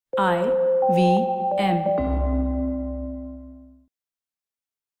IVM.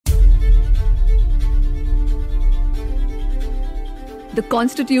 The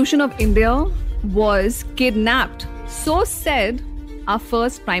Constitution of India was kidnapped. So said our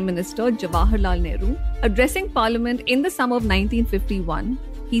first Prime Minister, Jawaharlal Nehru. Addressing Parliament in the summer of 1951,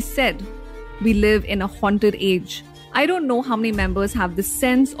 he said, "We live in a haunted age. I don't know how many members have the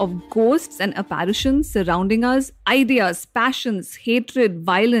sense of ghosts and apparitions surrounding us, ideas, passions, hatred,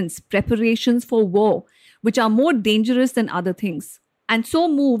 violence, preparations for war, which are more dangerous than other things." And so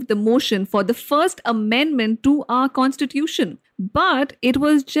moved the motion for the first amendment to our constitution. But it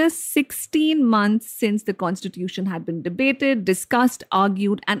was just 16 months since the constitution had been debated, discussed,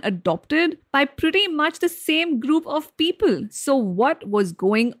 argued, and adopted by pretty much the same group of people. So what was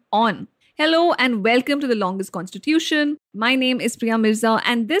going on? Hello and welcome to the longest constitution. My name is Priya Mirza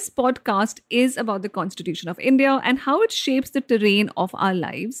and this podcast is about the Constitution of India and how it shapes the terrain of our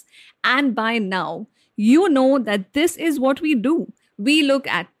lives. And by now, you know that this is what we do. We look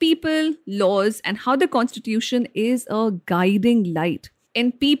at people, laws, and how the Constitution is a guiding light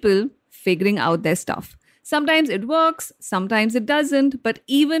in people figuring out their stuff. Sometimes it works, sometimes it doesn't, but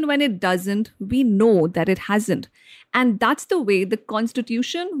even when it doesn't, we know that it hasn't. And that's the way the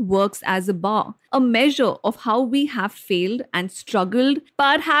Constitution works as a bar, a measure of how we have failed and struggled,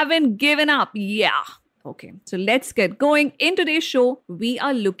 but haven't given up. Yeah. Okay, so let's get going. In today's show, we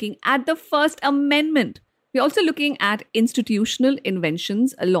are looking at the First Amendment. We're also looking at institutional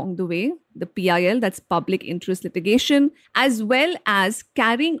inventions along the way, the PIL, that's public interest litigation, as well as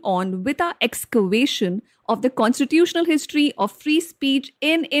carrying on with our excavation of the constitutional history of free speech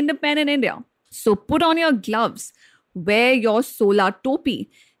in independent India. So put on your gloves, wear your solar topi,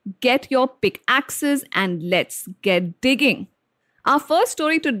 get your pickaxes, and let's get digging. Our first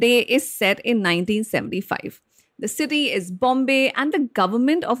story today is set in 1975. The city is Bombay and the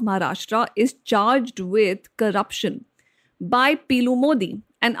government of Maharashtra is charged with corruption by Pilu Modi,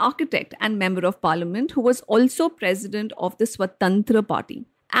 an architect and member of parliament who was also president of the Swatantra Party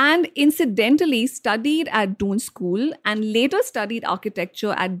and incidentally studied at Doon School and later studied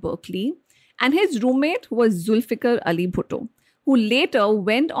architecture at Berkeley. And his roommate was Zulfikar Ali Bhutto, who later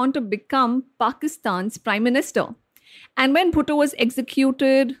went on to become Pakistan's prime minister. And when Bhutto was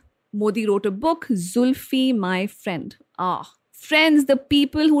executed, Modi wrote a book, Zulfi, My Friend. Friends, the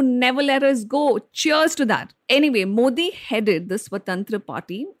people who never let us go. Cheers to that. Anyway, Modi headed the Swatantra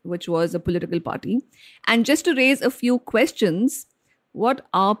Party, which was a political party. And just to raise a few questions, what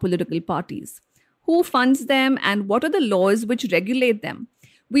are political parties? Who funds them and what are the laws which regulate them?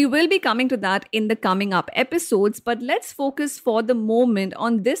 We will be coming to that in the coming up episodes, but let's focus for the moment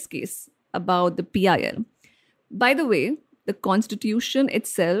on this case about the PIL. By the way, the constitution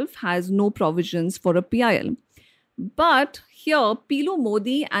itself has no provisions for a PIL. But here, Pilu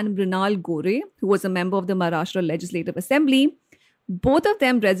Modi and Mrinal Gore, who was a member of the Maharashtra Legislative Assembly, both of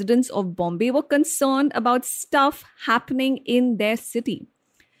them residents of Bombay, were concerned about stuff happening in their city.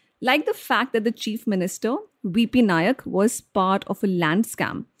 Like the fact that the chief minister, VP Nayak, was part of a land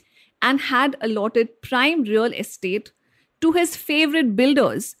scam and had allotted prime real estate to his favorite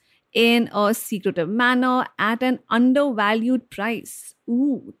builders in a secretive manner at an undervalued price.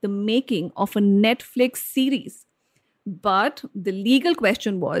 Ooh, the making of a Netflix series. But the legal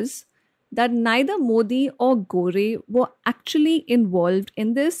question was that neither Modi or Gore were actually involved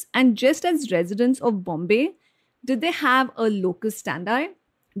in this. And just as residents of Bombay, did they have a locus standi?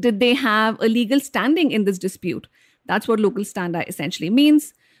 Did they have a legal standing in this dispute? That's what locus standi essentially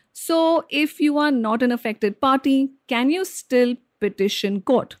means. So if you are not an affected party, can you still petition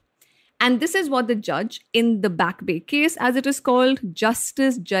court? And this is what the judge in the Back Bay case, as it is called,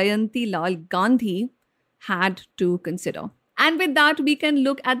 Justice Jayanti Lal Gandhi, had to consider. And with that, we can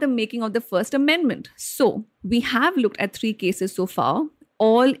look at the making of the First Amendment. So we have looked at 3 cases so far,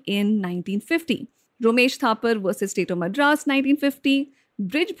 all in 1950. Ramesh Thapar versus State of Madras, 1950.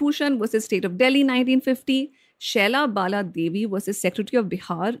 Brij Bhushan versus State of Delhi, 1950. Shaila Bala Devi versus Secretary of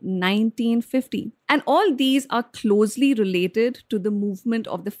Bihar, 1950. And all these are closely related to the movement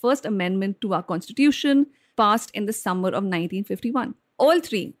of the First Amendment to our Constitution, passed in the summer of 1951. All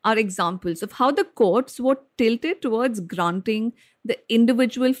 3 are examples of how the courts were tilted towards granting the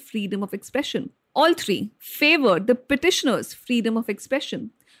individual freedom of expression. All 3 favored the petitioner's freedom of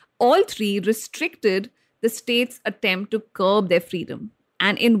expression. All 3 restricted the state's attempt to curb their freedom.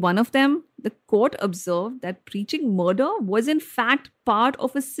 And in one of them, the court observed that preaching murder was in fact part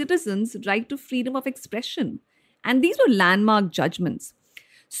of a citizen's right to freedom of expression. And these were landmark judgments.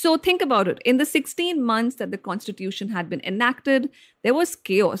 So think about it. In the 16 months that the constitution had been enacted, there was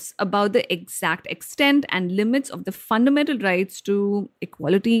chaos about the exact extent and limits of the fundamental rights to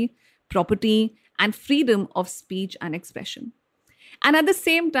equality, property, and freedom of speech and expression. And at the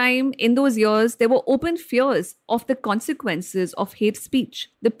same time, in those years, there were open fears of the consequences of hate speech,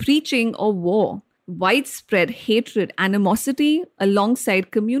 the preaching of war, widespread hatred, animosity,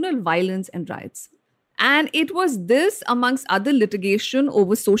 alongside communal violence and riots. And it was this, amongst other litigation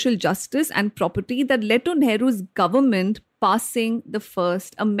over social justice and property, that led to Nehru's government passing the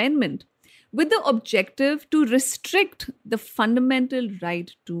First Amendment with the objective to restrict the fundamental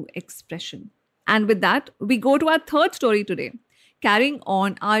right to expression. And with that, we go to our third story today, carrying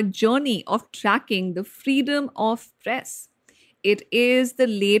on our journey of tracking the freedom of press. It is the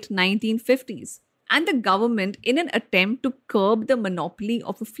late 1950s, and the government, in an attempt to curb the monopoly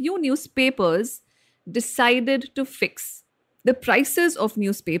of a few newspapers, decided to fix the prices of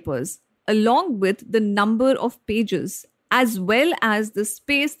newspapers along with the number of pages as well as the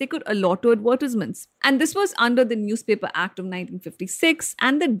space they could allot to advertisements. And this was under the Newspaper Act of 1956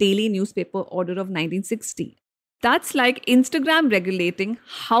 and the Daily Newspaper Order of 1960. That's like Instagram regulating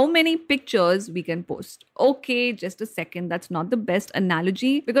how many pictures we can post. Okay, just a second. That's not the best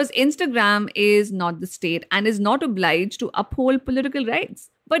analogy because Instagram is not the state and is not obliged to uphold political rights.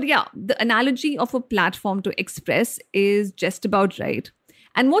 But yeah, the analogy of a platform to express is just about right.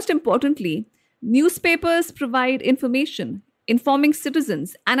 And most importantly, newspapers provide information, informing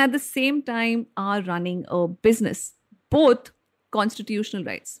citizens, and at the same time are running a business, both constitutional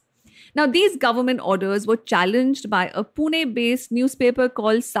rights. Now, these government orders were challenged by a Pune-based newspaper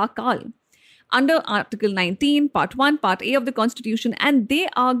called Sakal under Article 19, Part 1, Part A of the Constitution, and they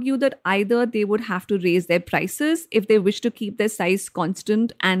argue that either they would have to raise their prices if they wish to keep their size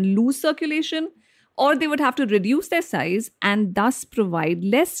constant and lose circulation, or they would have to reduce their size and thus provide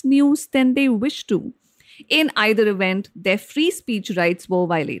less news than they wish to. In either event, their free speech rights were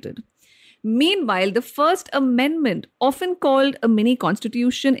violated. Meanwhile, the First Amendment, often called a mini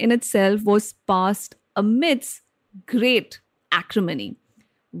constitution in itself, was passed amidst great acrimony,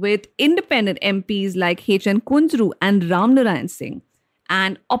 with independent MPs like H.N. Kunzru and Ram Narayan Singh,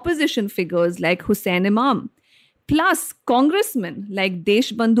 and opposition figures like Hussain Imam, plus congressmen like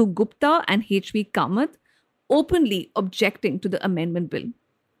Deshbandhu Gupta and H.V. Kamath openly objecting to the amendment bill.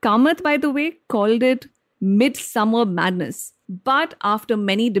 Kamath, by the way, called it midsummer madness. But after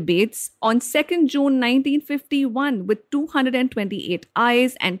many debates, on 2nd June 1951, with 228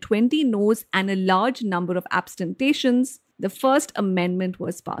 ayes and 20 noes and a large number of abstentions, the First Amendment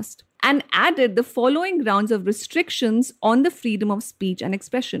was passed and added the following grounds of restrictions on the freedom of speech and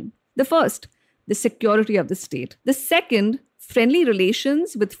expression. The first, the security of the state. The second, friendly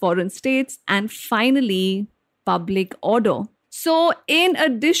relations with foreign states. And finally, public order. So, in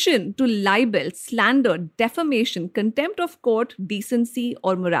addition to libel, slander, defamation, contempt of court, decency,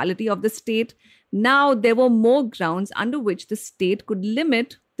 or morality of the state, now there were more grounds under which the state could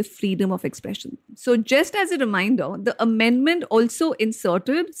limit the freedom of expression. So, just as a reminder, the amendment also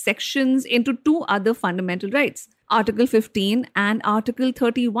inserted sections into two other fundamental rights, Article 15 and Article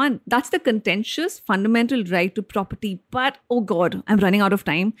 31. That's the contentious fundamental right to property. But, oh God, I'm running out of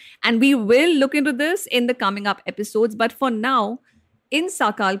time. And we will look into this in the coming up episodes. But for now, in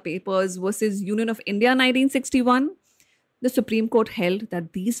Sakal Papers versus Union of India 1961, the Supreme Court held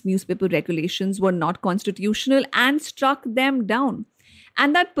that these newspaper regulations were not constitutional and struck them down.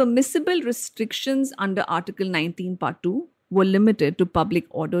 And that permissible restrictions under Article 19, Part 2 were limited to public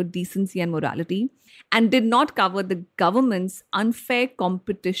order, decency, and morality, and did not cover the government's unfair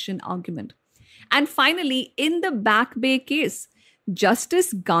competition argument. And finally, in the Back Bay case,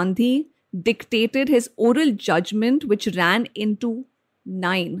 Justice Gandhi dictated his oral judgment, which ran into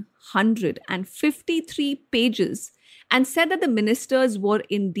 953 pages, and said that the ministers were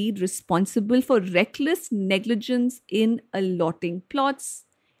indeed responsible for reckless negligence in allotting plots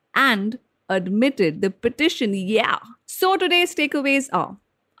and admitted the petition. Yeah. So today's takeaways are: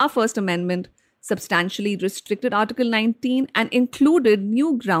 our First Amendment substantially restricted Article 19 and included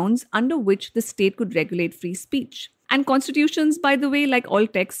new grounds under which the state could regulate free speech. And constitutions, by the way, like all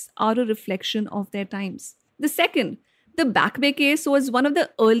texts, are a reflection of their times. The second, the Back Bay case was one of the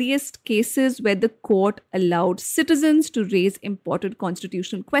earliest cases where the court allowed citizens to raise important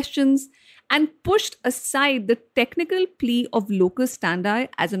constitutional questions and pushed aside the technical plea of locus standi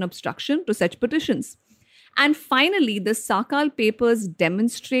as an obstruction to such petitions. And finally, the Sakal Papers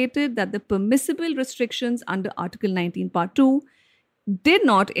demonstrated that the permissible restrictions under Article 19, Part 2 did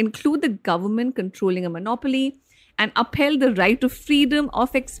not include the government controlling a monopoly and upheld the right to freedom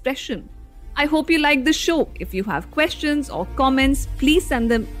of expression. I hope you like the show. If you have questions or comments, please send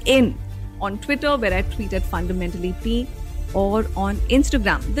them in on Twitter, where I tweet at Fundamentally P, or on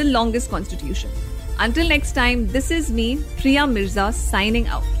Instagram, The Longest Constitution. Until next time, this is me, Priya Mirza, signing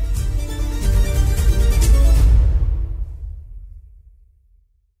out.